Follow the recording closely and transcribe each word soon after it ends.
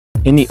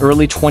In the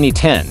early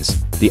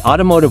 2010s, the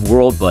automotive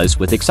world buzzed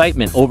with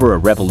excitement over a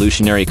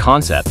revolutionary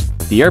concept,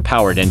 the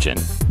air-powered engine.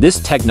 This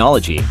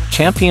technology,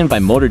 championed by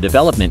Motor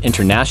Development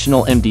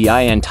International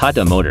 (MDI) and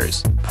Tata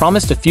Motors,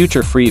 promised a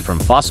future free from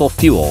fossil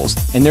fuels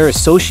and their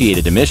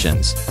associated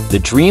emissions. The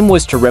dream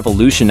was to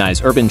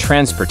revolutionize urban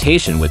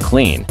transportation with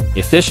clean,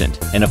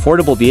 efficient, and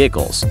affordable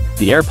vehicles.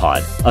 The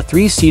AirPod, a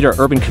three-seater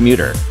urban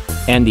commuter,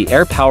 and the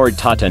air-powered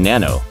Tata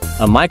Nano,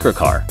 a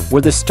microcar,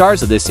 were the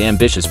stars of this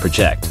ambitious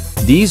project.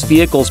 These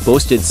vehicles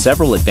boasted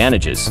several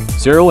advantages: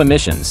 zero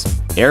emissions.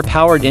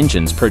 Air-powered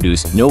engines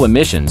produce no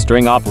emissions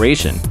during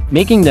operation,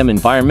 making them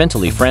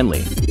environmentally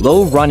friendly.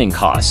 Low running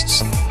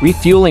costs.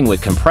 Refueling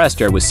with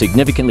compressed air was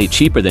significantly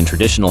cheaper than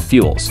traditional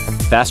fuels.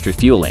 Fast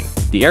refueling.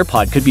 The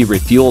AirPod could be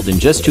refueled in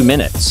just 2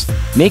 minutes,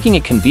 making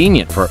it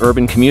convenient for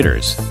urban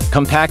commuters.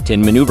 Compact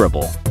and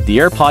maneuverable. The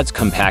AirPod's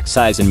compact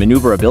size and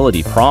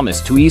maneuverability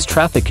promise to ease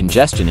traffic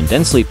congestion in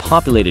densely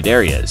populated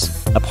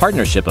areas. A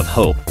partnership of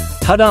hope.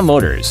 Tata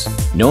Motors,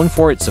 known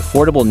for its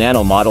affordable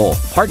Nano model,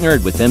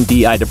 partnered with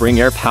MDI to bring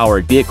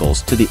air-powered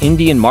vehicles to the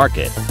Indian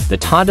market. The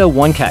Tata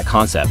One-Cat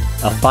concept,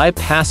 a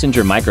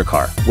 5-passenger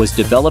microcar, was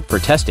developed for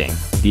testing.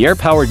 The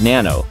air-powered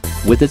Nano,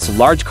 with its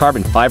large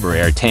carbon fiber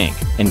air tank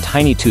and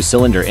tiny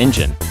 2-cylinder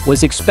engine,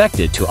 was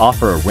expected to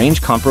offer a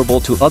range comparable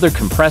to other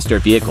compressed air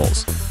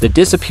vehicles. The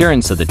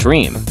disappearance of the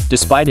dream,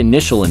 despite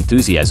initial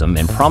enthusiasm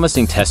and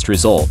promising test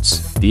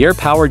results. The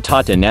air-powered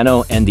Tata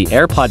Nano and the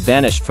AirPod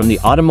vanished from the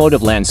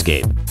automotive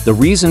landscape. The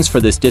reasons for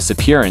this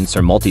disappearance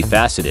are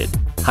multifaceted.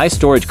 High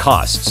storage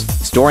costs.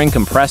 Storing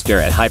compressed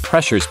air at high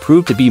pressures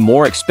proved to be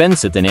more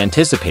expensive than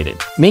anticipated,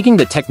 making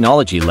the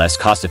technology less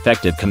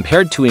cost-effective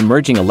compared to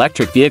emerging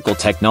electric vehicle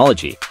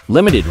technology.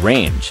 Limited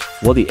range.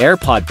 While the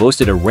AirPod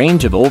boasted a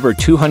range of over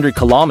 200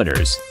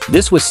 kilometers,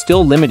 this was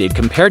still limited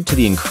compared to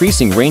the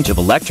increasing range of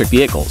electric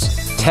vehicles.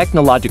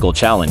 Technological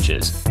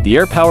challenges. The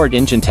air-powered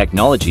engine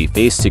technology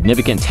faced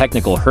significant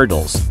technical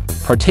hurdles,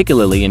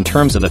 particularly in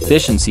terms of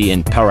efficiency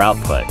and power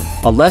output.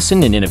 A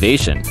lesson in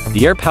innovation.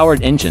 The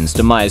air-powered engine's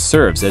demise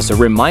serves as a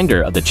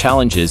reminder of the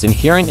challenges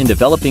inherent in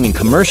developing and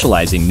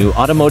commercializing new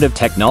automotive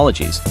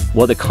technologies.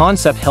 While the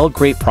concept held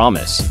great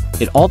promise,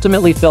 it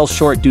ultimately fell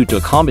short due to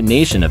a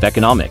combination of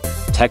economic,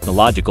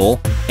 technological,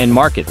 and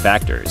market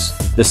factors.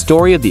 The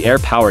story of the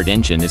air-powered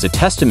engine is a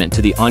testament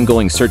to the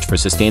ongoing search for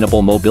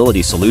sustainable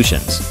mobility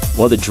solutions.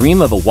 While the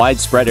dream of a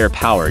widespread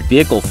air-powered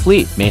vehicle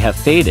fleet may have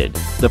faded,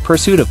 the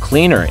pursuit of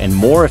cleaner and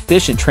more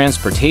efficient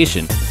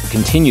transportation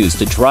continues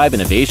to drive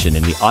innovation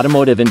in the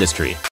automotive industry.